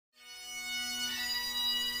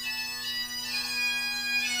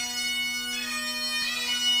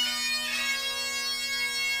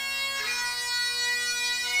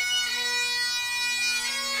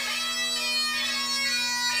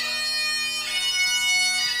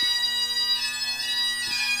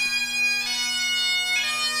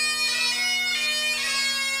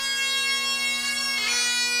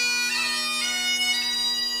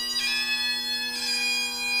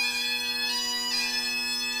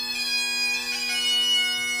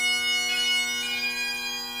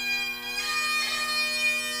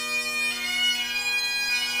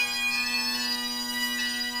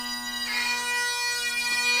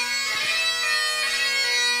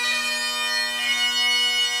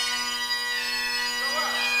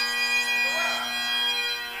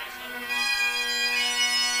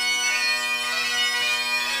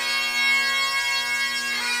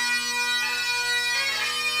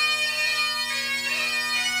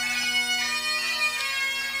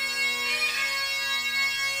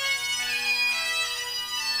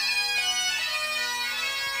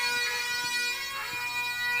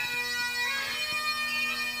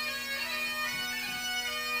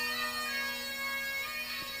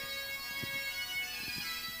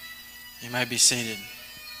You may be seated.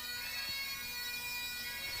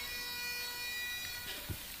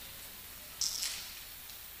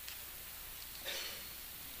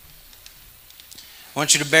 I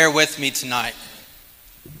want you to bear with me tonight.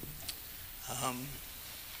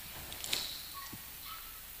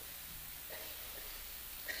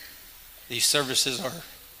 These services are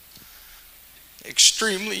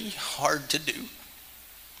extremely hard to do.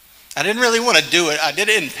 I didn't really want to do it. I did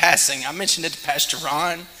it in passing. I mentioned it to Pastor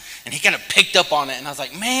Ron, and he kind of picked up on it. And I was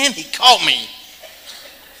like, man, he caught me.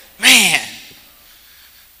 Man.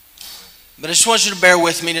 But I just want you to bear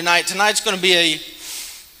with me tonight. Tonight's going to be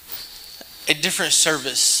a different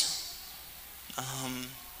service.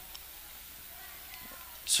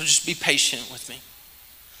 So just be patient with me.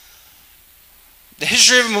 The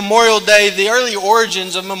history of Memorial Day, the early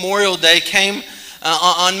origins of Memorial Day came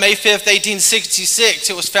on May 5th, 1866.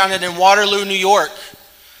 It was founded in Waterloo, New York.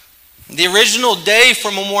 The original day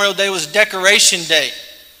for Memorial Day was Decoration Day.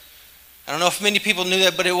 I don't know if many people knew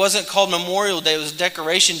that, but it wasn't called Memorial Day. It was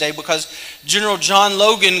Decoration Day because General John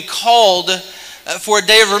Logan called for a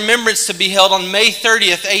day of remembrance to be held on May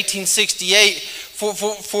 30th, 1868. For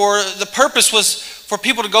the purpose was for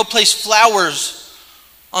people to go place flowers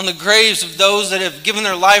on the graves of those that have given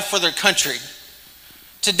their life for their country.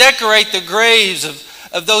 To decorate the graves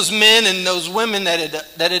of those men and those women that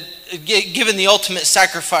had given the ultimate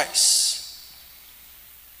sacrifice.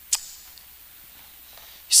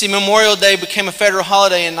 You see, Memorial Day became a federal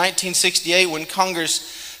holiday in 1968 when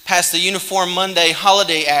Congress passed the Uniform Monday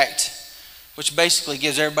Holiday Act, which basically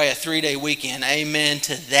gives everybody a 3-day weekend. Amen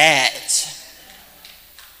to that.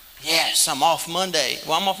 Yes, I'm off Monday.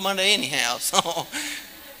 Well, I'm off Monday anyhow, so...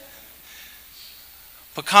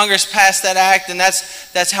 But Congress passed that act, and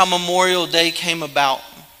that's how Memorial Day came about.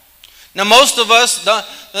 Now, most of us,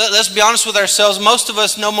 let's be honest with ourselves, most of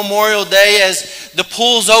us know Memorial Day as the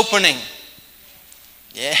pool's opening.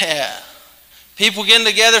 Yeah. People getting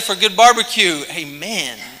together for good barbecue.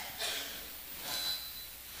 Amen.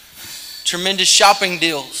 Tremendous shopping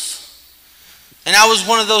deals. And I was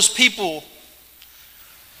one of those people.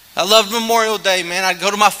 I loved Memorial Day, man. I'd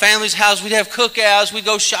go to my family's house. We'd have cookouts. We'd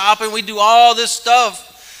go shopping. We'd do all this stuff.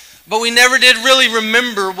 But we never did really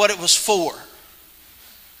remember what it was for.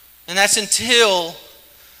 And that's until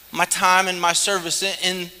my time and my service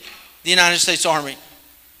in the United States Army.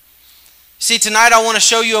 See, tonight I want to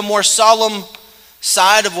show you a more solemn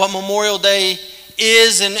side of what Memorial Day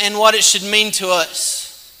is and what it should mean to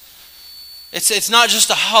us. It's not just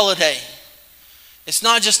a holiday. It's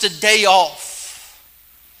not just a day off.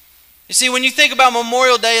 You see, when you think about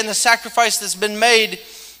Memorial Day and the sacrifice that's been made,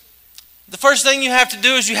 the first thing you have to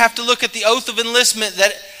do is you have to look at the oath of enlistment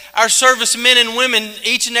that our servicemen and women,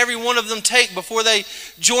 each and every one of them, take before they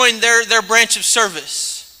join their branch of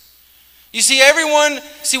service. You see,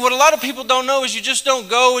 what a lot of people don't know is you just don't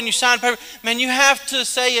go and you sign paper. Man, you have to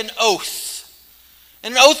say an oath.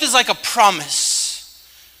 An oath is like a promise.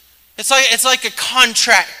 It's like a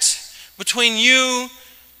contract between you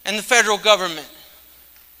and the federal government.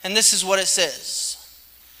 And this is what it says.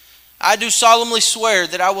 I do solemnly swear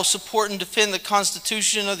that I will support and defend the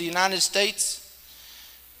Constitution of the United States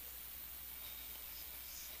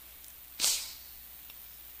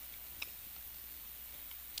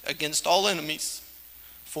against all enemies,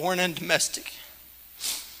 foreign and domestic,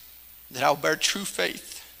 that I will bear true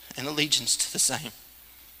faith and allegiance to the same,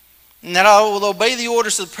 and that I will obey the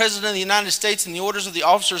orders of the President of the United States and the orders of the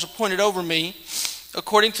officers appointed over me,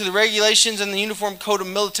 according to the regulations and the Uniform Code of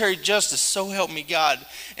Military Justice, so help me God.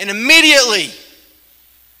 And immediately,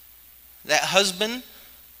 that husband,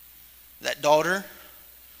 that daughter,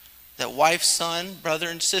 that wife, son, brother,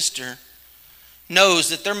 and sister knows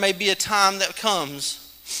that there may be a time that comes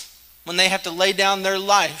when they have to lay down their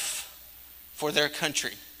life for their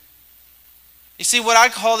country. You see, what I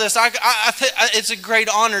call this, it's a great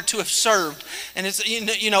honor to have served. And it's,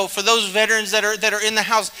 for those veterans that are in the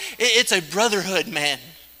house, it's a brotherhood, man.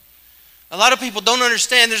 A lot of people don't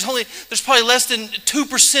understand. There's probably less than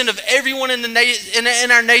 2% of everyone in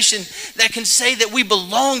our nation that can say that we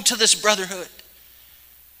belong to this brotherhood.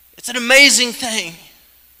 It's an amazing thing.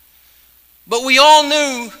 But we all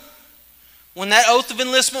knew when that oath of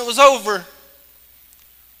enlistment was over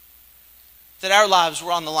that our lives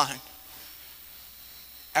were on the line.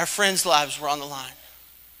 Our friends' lives were on the line.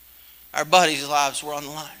 Our buddies' lives were on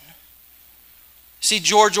the line. See,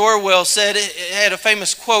 George Orwell said, it had a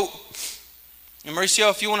famous quote. And Mauricio,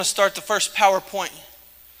 if you want to start the first PowerPoint.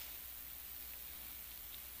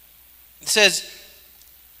 It says,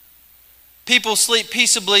 people sleep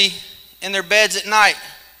peaceably in their beds at night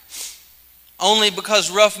only because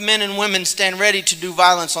rough men and women stand ready to do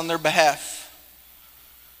violence on their behalf.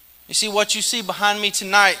 You see, what you see behind me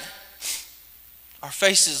tonight are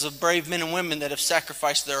faces of brave men and women that have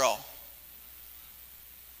sacrificed their all.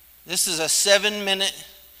 This is a 7-minute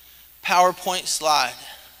PowerPoint slide,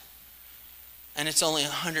 and it's only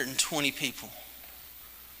 120 people.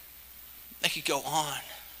 They could go on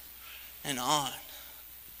and on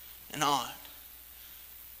and on.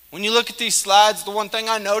 When you look at these slides, the one thing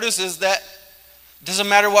I notice is that it doesn't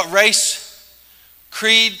matter what race,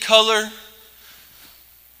 creed, color,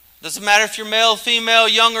 doesn't matter if you're male, female,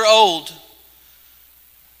 young or old.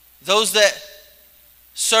 Those that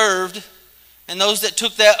served and those that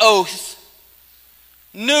took that oath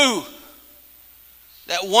knew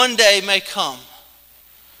that one day may come.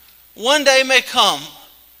 One day may come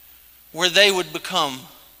where they would become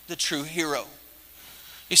the true hero.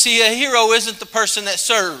 You see, a hero isn't the person that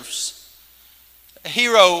serves. A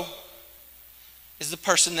hero is the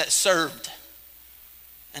person that served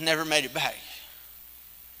and never made it back.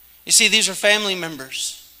 You see, these are family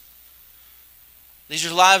members. These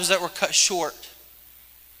are lives that were cut short.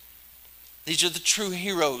 These are the true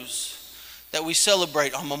heroes that we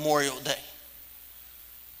celebrate on Memorial Day.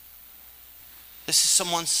 This is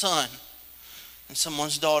someone's son and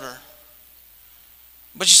someone's daughter.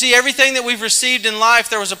 But you see, everything that we've received in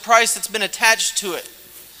life, there was a price that's been attached to it.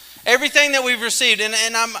 Everything that we've received,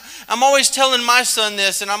 and I'm always telling my son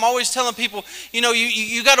this, and I'm always telling people,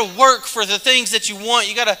 you got to work for the things that you want.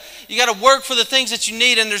 You got to work for the things that you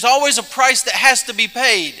need, and there's always a price that has to be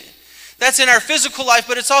paid. That's in our physical life,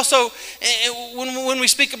 but it's also when we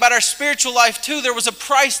speak about our spiritual life too. There was a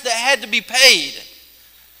price that had to be paid.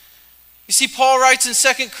 You see, Paul writes in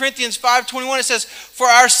 2 Corinthians 5:21. It says, "For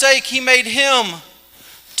our sake he made him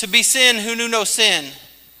to be sin who knew no sin,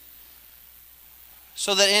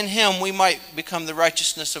 so that in him we might become the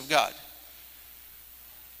righteousness of God."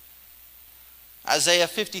 Isaiah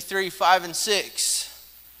 53:5-6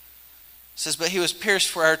 says, "But he was pierced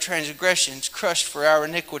for our transgressions, crushed for our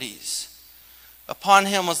iniquities. Upon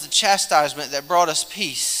him was the chastisement that brought us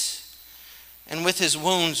peace, and with his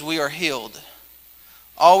wounds we are healed.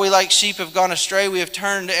 All we like sheep have gone astray. We have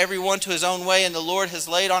turned every one to his own way, and the Lord has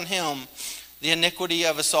laid on him the iniquity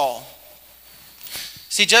of us all."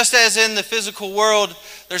 See, just as in the physical world,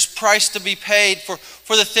 there's price to be paid for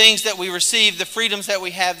the things that we receive, the freedoms that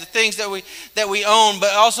we have, the things that we own,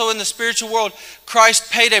 but also in the spiritual world, Christ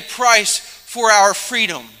paid a price for our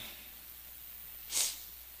freedom.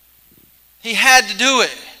 He had to do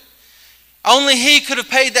it. Only he could have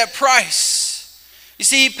paid that price. You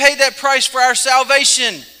see, he paid that price for our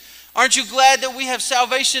salvation. Aren't you glad that we have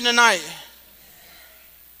salvation tonight?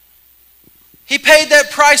 He paid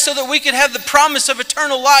that price so that we could have the promise of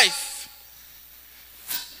eternal life.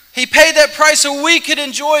 He paid that price so we could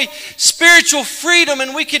enjoy spiritual freedom,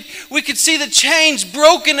 and we could see the chains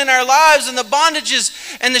broken in our lives and the bondages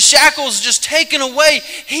and the shackles just taken away.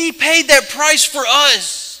 He paid that price for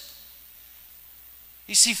us.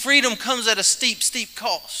 You see, freedom comes at a steep, steep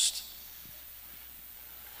cost.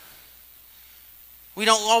 We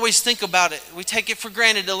don't always think about it. We take it for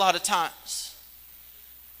granted a lot of times.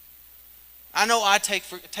 I know I take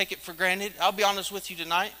it for granted. I'll be honest with you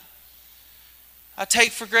tonight. I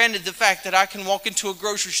take for granted the fact that I can walk into a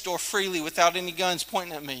grocery store freely without any guns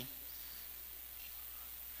pointing at me.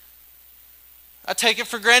 I take it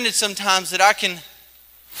for granted sometimes that I can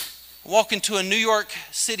walk into a New York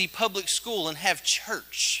City public school and have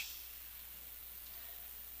church.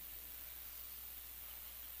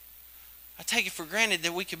 I take it for granted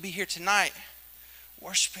that we could be here tonight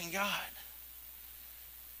worshiping God.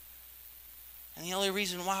 And the only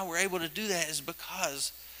reason why we're able to do that is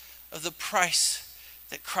because of the price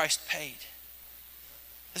that Christ paid.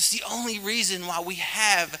 That's the only reason why we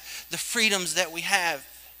have the freedoms that we have.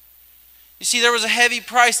 You see, there was a heavy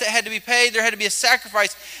price that had to be paid. There had to be a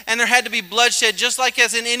sacrifice, and there had to be bloodshed. Just like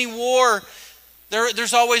as in any war,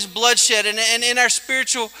 there's always bloodshed. And in our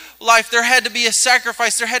spiritual life, there had to be a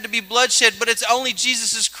sacrifice. There had to be bloodshed, but it's only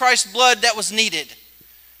Jesus Christ's blood that was needed.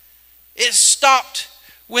 It stopped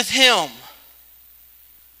with him.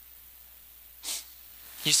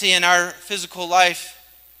 You see, in our physical life,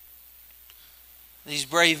 these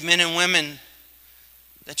brave men and women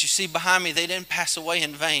that you see behind me, they didn't pass away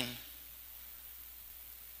in vain.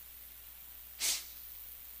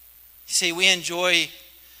 You see, we enjoy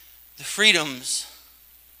the freedoms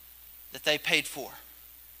that they paid for.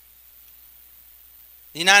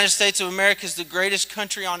 The United States of America is the greatest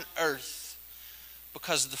country on earth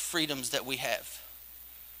because of the freedoms that we have.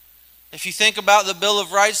 If you think about the Bill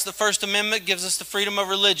of Rights, the First Amendment gives us the freedom of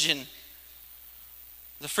religion,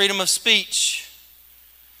 the freedom of speech,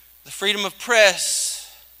 the freedom of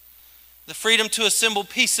press, the freedom to assemble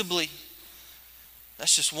peaceably,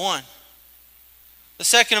 That's just one. The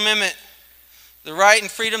Second Amendment, the right and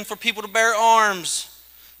freedom for people to bear arms.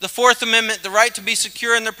 The Fourth Amendment, the right to be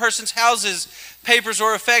secure in their person's houses, papers,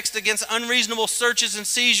 or effects against unreasonable searches and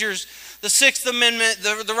seizures. The Sixth Amendment,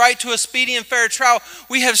 the right to a speedy and fair trial.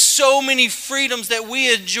 We have so many freedoms that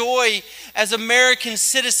we enjoy as American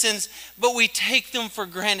citizens, but we take them for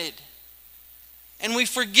granted. And we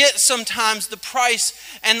forget sometimes the price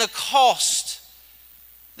and the cost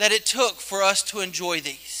that it took for us to enjoy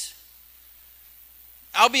these.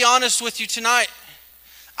 I'll be honest with you tonight.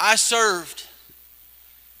 I served.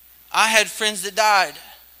 I had friends that died.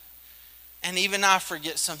 And even I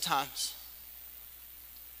forget sometimes.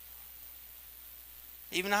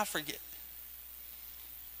 Even I forget.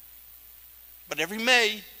 But every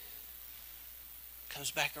May comes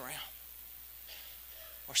back around.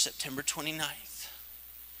 Or September 29th.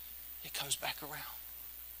 It comes back around.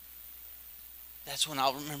 That's when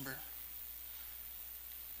I'll remember.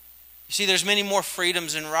 You see, there's many more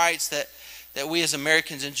freedoms and rights that we as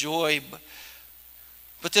Americans enjoy.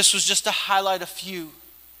 But this was just to highlight a few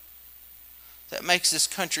that makes this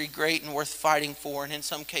country great and worth fighting for, and in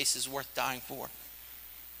some cases worth dying for.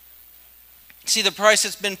 See, the price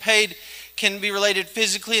that's been paid can be related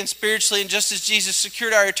physically and spiritually, and just as Jesus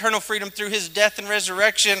secured our eternal freedom through his death and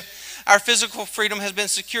resurrection, our physical freedom has been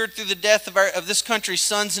secured through the death of this country's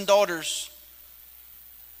sons and daughters.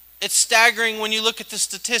 It's staggering when you look at the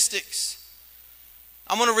statistics.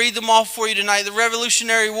 I'm going to read them all for you tonight. The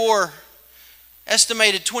Revolutionary War,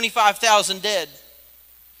 estimated 25,000 dead.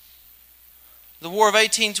 The War of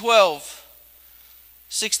 1812,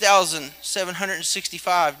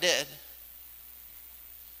 6,765 dead.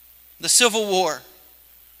 The Civil War,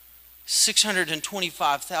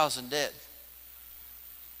 625,000 dead.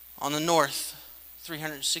 On the North,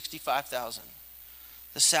 365,000.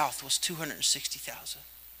 The South was 260,000.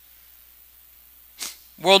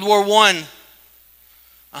 World War I,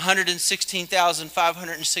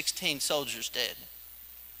 116,516 soldiers dead.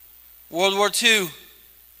 World War II,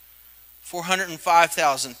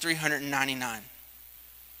 405,399.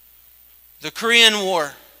 The Korean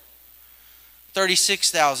War,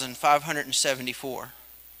 36,574.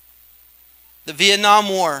 The Vietnam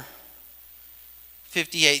War,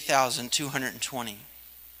 58,220.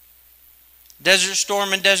 Desert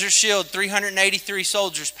Storm and Desert Shield, 383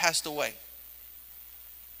 soldiers passed away.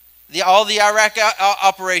 All the Iraq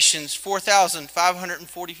operations,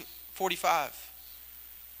 4,545.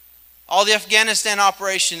 All the Afghanistan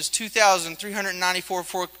operations, 2,394,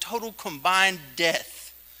 for a total combined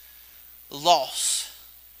death, loss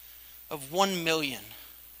of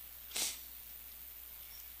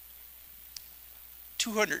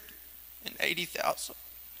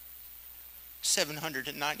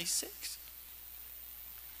 1,280,796.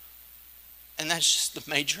 And that's just the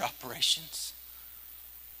major operations.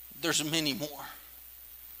 There's many more.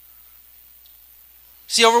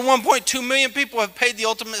 See, over 1.2 million people have paid the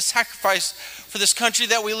ultimate sacrifice for this country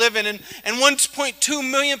that we live in. And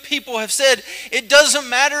 1.2 million people have said, it doesn't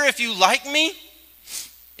matter if you like me.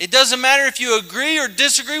 It doesn't matter if you agree or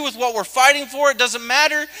disagree with what we're fighting for. It doesn't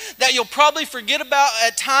matter that you'll probably forget about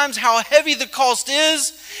at times how heavy the cost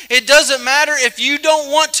is. It doesn't matter if you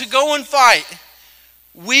don't want to go and fight.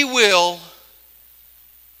 We will,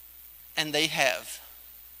 and they have.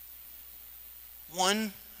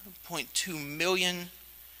 1.2 million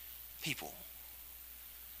people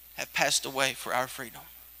have passed away for our freedom.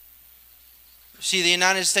 See, the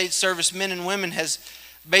United States servicemen and women has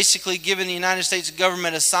basically given the United States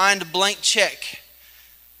government a signed blank check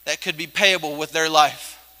that could be payable with their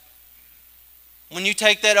life. When you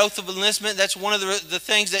take that oath of enlistment, that's one of the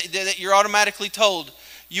things that you're automatically told.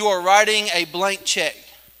 You are writing a blank check,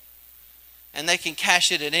 and they can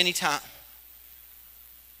cash it at any time.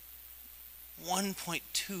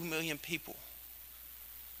 1.2 million people,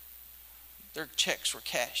 their checks were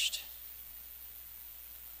cashed.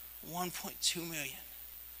 1.2 million.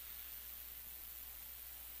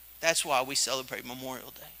 That's why we celebrate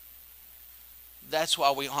Memorial Day. That's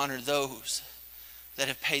why we honor those that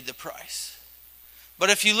have paid the price.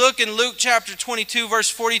 But if you look in Luke chapter 22,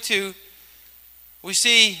 verse 42, we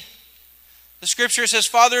see the scripture says,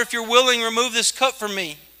 Father, if you're willing, remove this cup from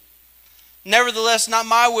me. Nevertheless, not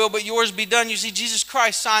my will, but yours be done. You see, Jesus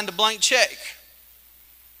Christ signed a blank check.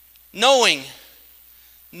 Knowing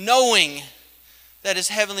that his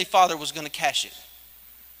heavenly Father was going to cash it.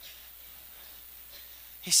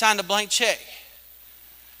 He signed a blank check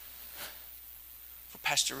for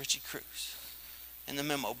Pastor Richie Cruz in the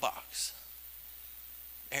memo box.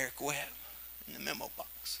 Eric Webb in the memo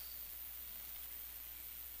box.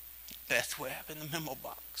 Beth Webb in the memo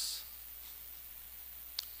box.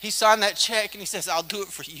 He signed that check and he says, I'll do it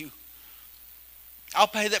for you. I'll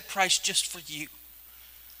pay that price just for you.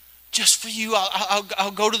 Just for you,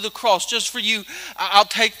 I'll go to the cross. Just for you, I'll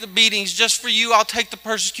take the beatings. Just for you, I'll take the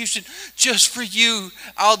persecution. Just for you,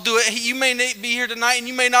 I'll do it. You may be here tonight and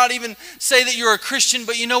you may not even say that you're a Christian,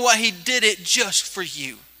 but you know what? He did it just for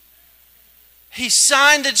you. He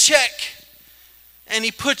signed a check and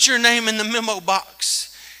he put your name in the memo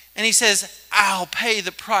box. And he says, I'll pay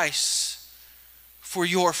the price for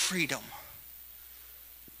your freedom.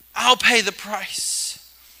 I'll pay the price.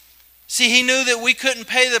 See, he knew that we couldn't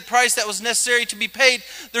pay the price that was necessary to be paid.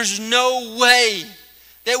 There's no way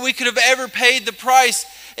that we could have ever paid the price.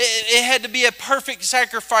 It had to be a perfect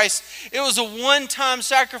sacrifice. It was a one-time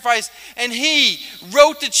sacrifice. And he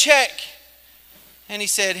wrote the check. And he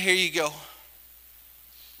said, here you go.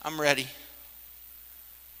 I'm ready.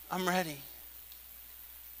 I'm ready.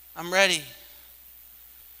 I'm ready.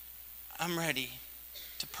 I'm ready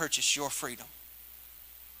to purchase your freedom.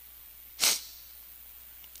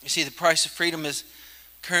 You see, the price of freedom is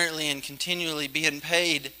currently and continually being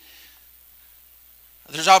paid.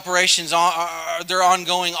 There's operations, they're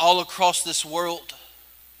ongoing all across this world.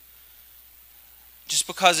 Just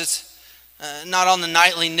because it's not on the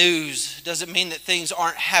nightly news doesn't mean that things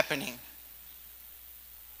aren't happening.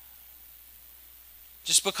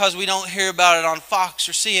 Just because we don't hear about it on Fox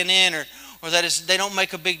or CNN or that they don't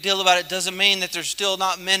make a big deal about it doesn't mean that there's still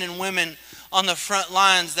not men and women on the front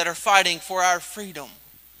lines that are fighting for our freedom.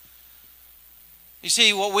 You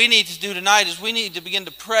see, what we need to do tonight is we need to begin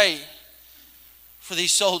to pray for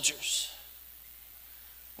these soldiers.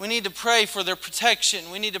 We need to pray for their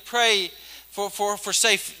protection. We need to pray for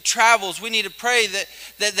safe travels. We need to pray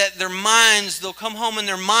that their minds, they'll come home and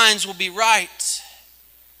their minds will be right.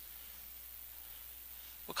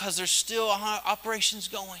 Because there's still operations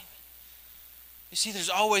going. You see, there's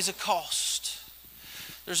always a cost.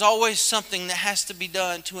 There's always something that has to be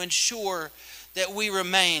done to ensure that we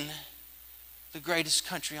remain the greatest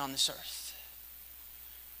country on this earth.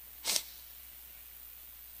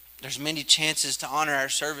 There's many chances to honor our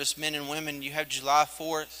service men and women. You have July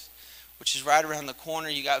 4th, which is right around the corner.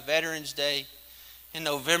 You got Veterans Day in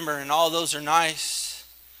November, and all those are nice.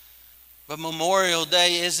 But Memorial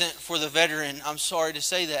Day isn't for the veteran. I'm sorry to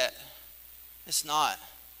say that. It's not.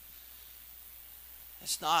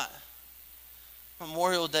 It's not.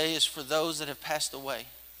 Memorial Day is for those that have passed away.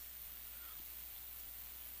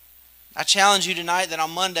 I challenge you tonight that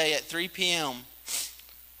on Monday at 3 p.m.,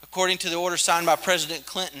 according to the order signed by President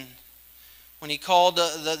Clinton, when he called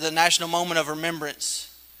the National Moment of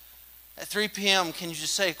Remembrance, at 3 p.m., can you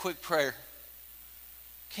just say a quick prayer?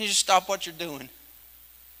 Can you just stop what you're doing?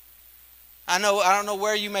 I don't know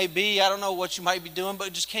where you may be. I don't know what you might be doing,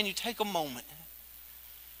 but just can you take a moment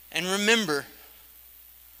and remember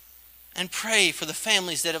and pray for the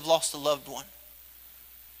families that have lost a loved one.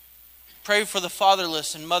 Pray for the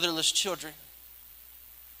fatherless and motherless children.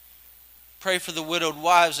 Pray for the widowed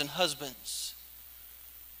wives and husbands.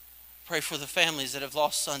 Pray for the families that have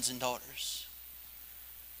lost sons and daughters.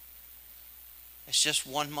 It's just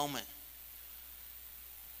one moment.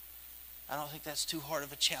 I don't think that's too hard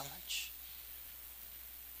of a challenge.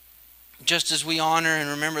 Just as we honor and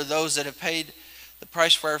remember those that have paid the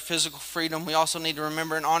price for our physical freedom, we also need to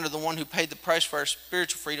remember and honor the one who paid the price for our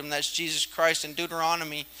spiritual freedom. That's Jesus Christ. In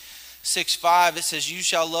Deuteronomy 6:5, it says, "You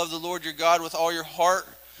shall love the Lord your God with all your heart,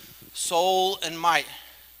 soul, and might."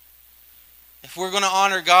 If we're going to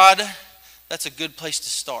honor God, that's a good place to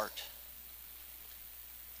start.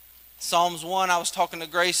 Psalms 1, I was talking to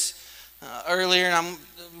Grace earlier, and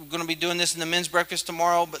I'm going to be doing this in the men's breakfast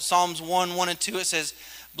tomorrow, but Psalms 1 and 2, it says,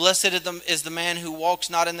 "Blessed is the man who walks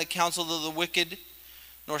not in the counsel of the wicked,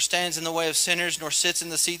 nor stands in the way of sinners, nor sits in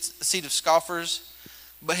the seat of scoffers,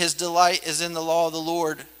 but his delight is in the law of the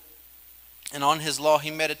Lord, and on his law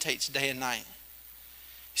he meditates day and night."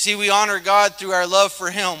 You see, we honor God through our love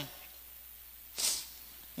for him.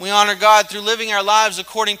 We honor God through living our lives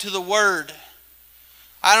according to the Word.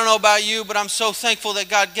 I don't know about you, but I'm so thankful that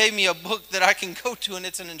God gave me a book that I can go to, and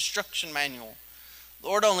it's an instruction manual.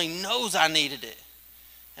 Lord only knows I needed it.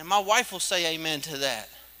 And my wife will say amen to that.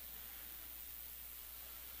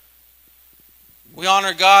 We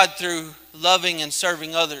honor God through loving and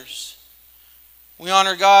serving others. We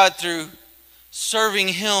honor God through serving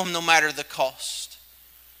him no matter the cost.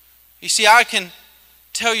 You see, I can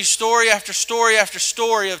tell you story after story after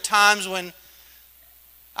story of times when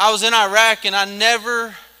I was in Iraq and I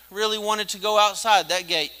never really wanted to go outside that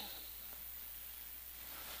gate.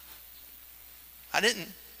 I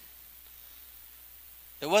didn't.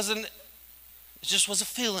 It just was a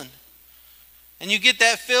feeling. And you get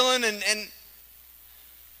that feeling and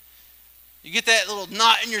You get that little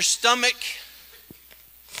knot in your stomach.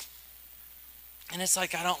 And it's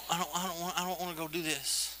like, I don't want to go do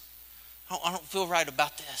this. I don't feel right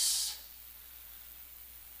about this.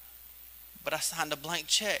 But I signed a blank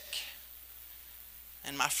check.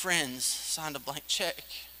 And my friends signed a blank check.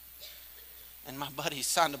 And my buddies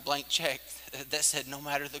signed a blank check that said, no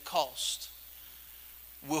matter the cost,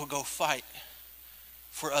 we'll go fight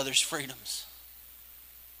for others' freedoms.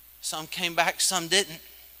 Some came back, some didn't.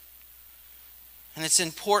 And it's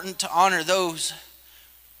important to honor those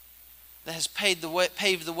that has paved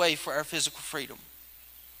the way for our physical freedom.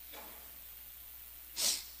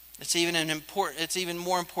 It's even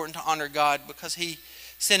more important to honor God because He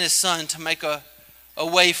sent His Son to make a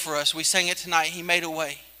way for us. We sang it tonight. He made a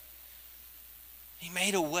way. He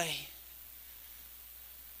made a way.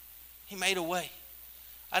 He made a way.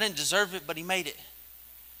 I didn't deserve it, but He made it.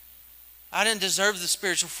 I didn't deserve the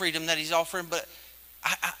spiritual freedom that He's offering, but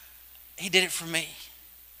He did it for me.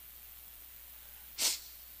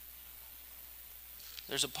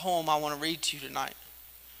 There's a poem I want to read to you tonight.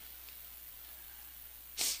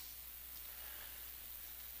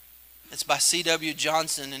 It's by C.W.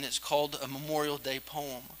 Johnson, and it's called A Memorial Day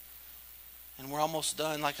Poem. And we're almost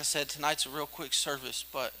done. Like I said, tonight's a real quick service,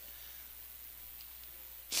 but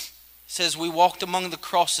it says, we walked among the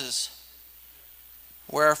crosses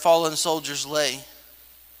where our fallen soldiers lay,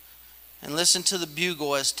 and listened to the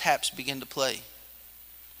bugle as taps began to play.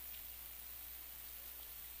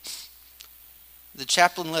 The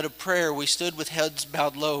chaplain led a prayer. We stood with heads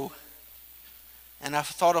bowed low, and I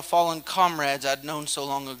thought of fallen comrades I'd known so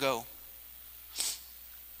long ago.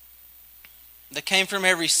 They came from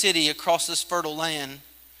every city across this fertile land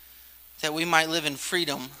that we might live in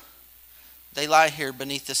freedom. They lie here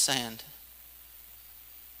beneath the sand.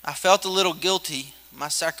 I felt a little guilty. My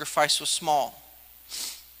sacrifice was small.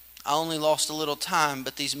 I only lost a little time,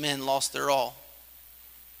 but these men lost their all.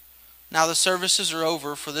 Now the services are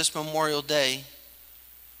over for this Memorial Day.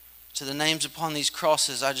 To the names upon these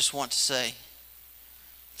crosses, I just want to say,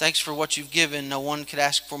 thanks for what you've given. No one could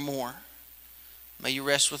ask for more. May you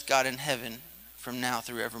rest with God in heaven from now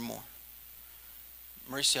through evermore.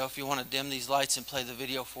 Mauricio, if you want to dim these lights and play the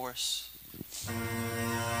video for us.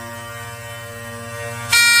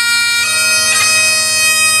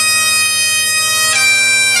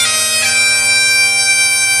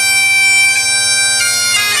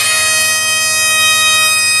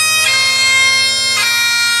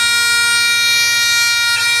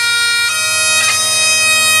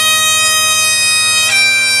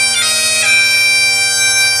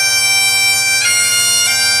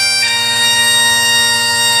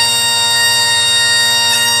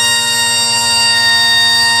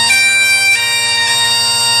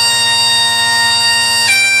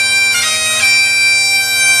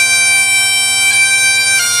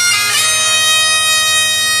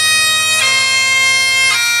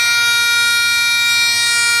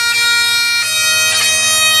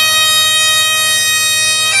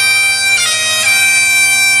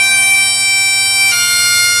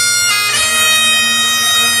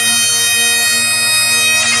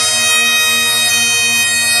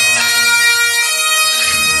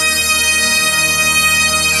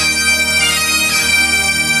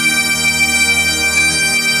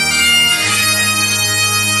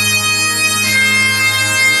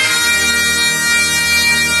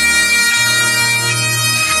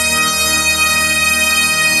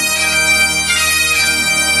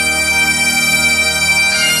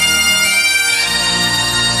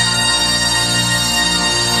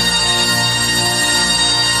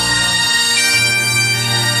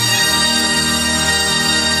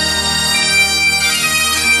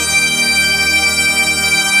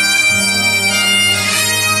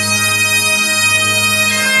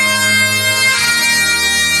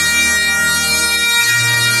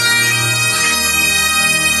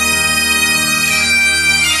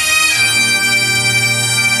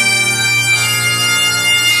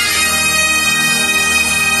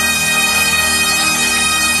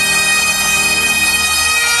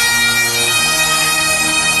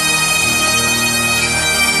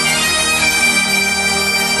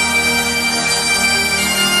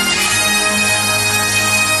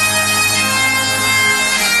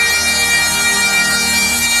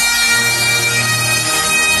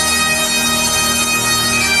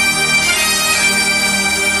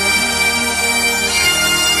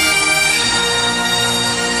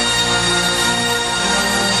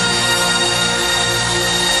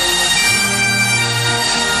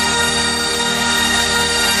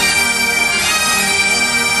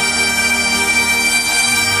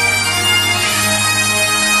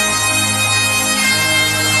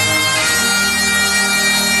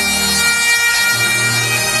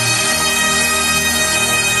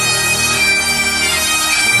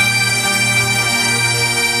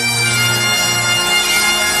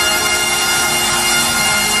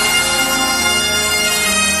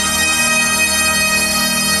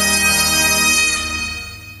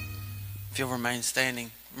 remain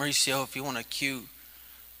standing. Mauricio, if you want to cue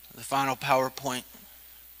the final PowerPoint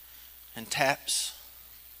and taps.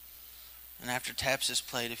 And after taps is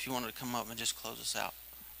played, if you want to come up and just close us out,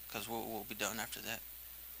 because we'll be done after that.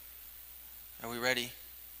 Are we ready?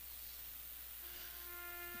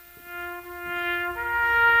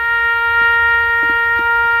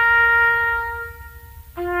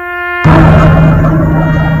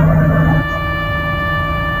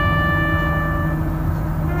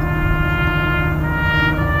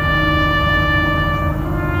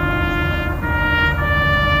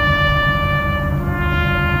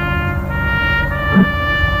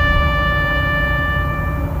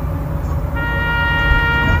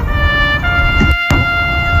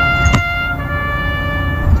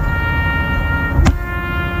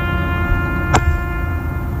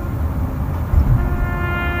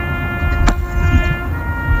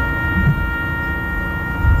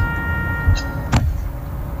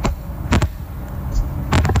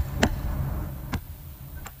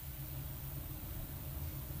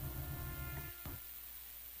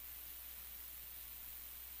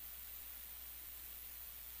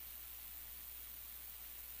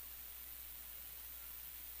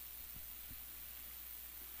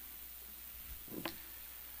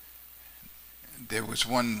 There was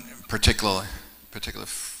one particular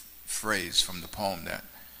phrase from the poem that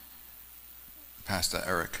Pastor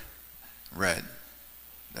Eric read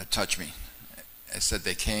that touched me. It said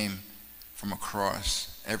they came from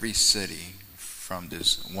across every city from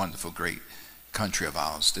this wonderful, great country of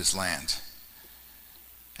ours, this land.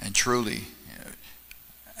 And truly,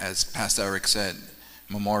 as Pastor Eric said,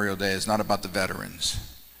 Memorial Day is not about the veterans.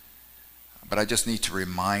 But I just need to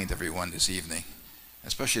remind everyone this evening,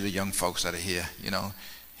 especially the young folks that are here,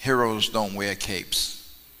 heroes don't wear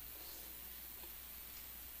capes.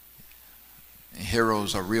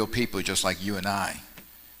 Heroes are real people just like you and I,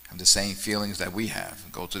 have the same feelings that we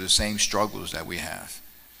have, go through the same struggles that we have.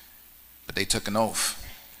 But they took an oath,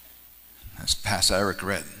 as Pastor Eric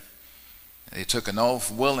read. They took an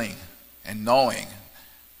oath willing and knowing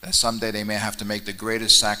that someday they may have to make the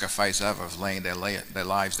greatest sacrifice ever of laying their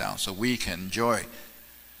lives down so we can enjoy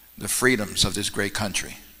the freedoms of this great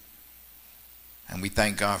country. And we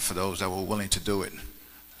thank God for those that were willing to do it.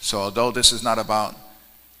 So although this is not about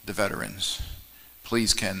the veterans,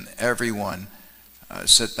 please can everyone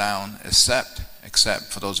sit down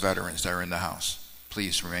except for those veterans that are in the house.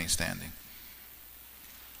 Please remain standing.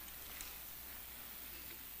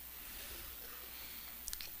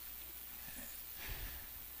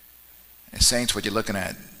 And saints, what you're looking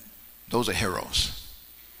at, those are heroes.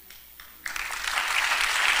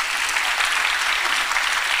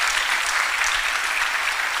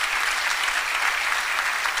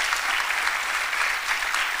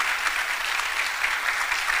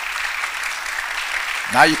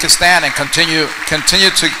 Now you can stand and continue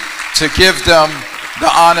to give them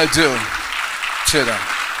the honor due to them.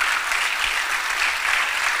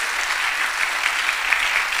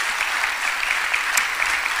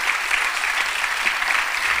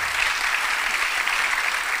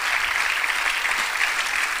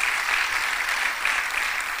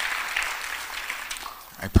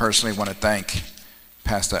 I personally want to thank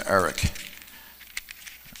Pastor Eric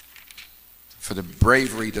for the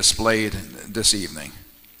bravery displayed this evening.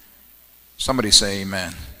 Somebody say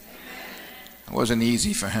amen. Amen. It wasn't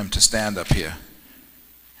easy for him to stand up here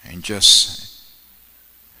and just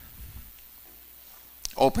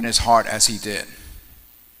open his heart as he did.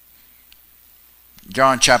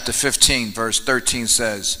 John chapter 15 verse 13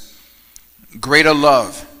 says, "Greater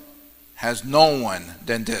love has no one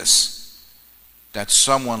than this, that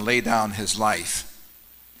someone lay down his life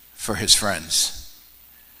for his friends."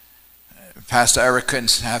 Pastor Eric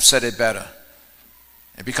couldn't have said it better.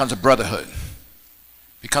 It becomes a brotherhood,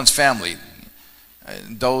 becomes family.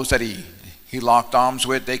 Those that he locked arms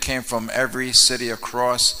with, they came from every city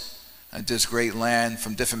across this great land,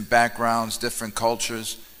 from different backgrounds, different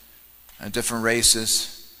cultures, and different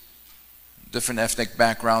races, different ethnic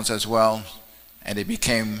backgrounds as well, and they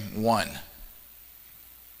became one.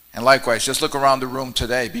 And likewise, just look around the room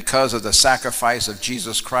today. Because of the sacrifice of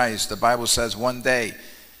Jesus Christ, the Bible says one day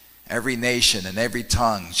every nation and every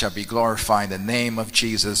tongue shall be glorifying the name of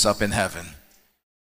Jesus up in heaven.